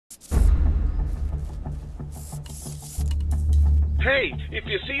Hey, if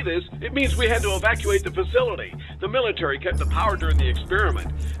you see this, it means we had to evacuate the facility. The military cut the power during the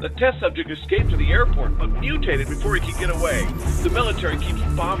experiment. The test subject escaped to the airport, but mutated before he could get away. The military keeps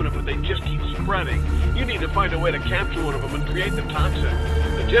bombing them, but they just keep spreading. You need to find a way to capture one of them and create the toxin.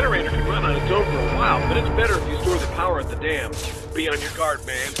 The generator can run on its own for a while, but it's better if you store the power at the dam. Be on your guard,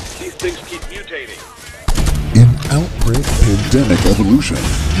 man. These things keep mutating. In Outbreak Pandemic Evolution,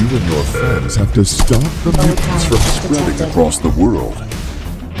 you and your friends have to stop the mutants from spreading across the world.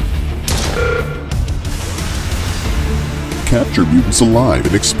 Capture mutants alive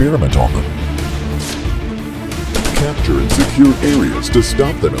and experiment on them. Capture and secure areas to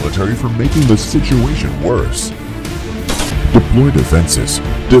stop the military from making the situation worse. Deploy defenses.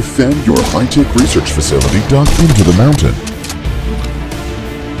 Defend your high-tech research facility dug into the mountain.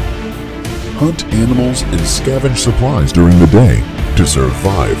 Hunt animals and scavenge supplies during the day to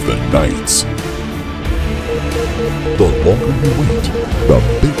survive the nights. The longer you wait, the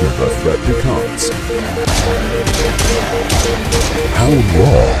bigger the threat becomes. How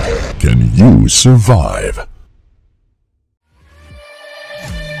long can you survive?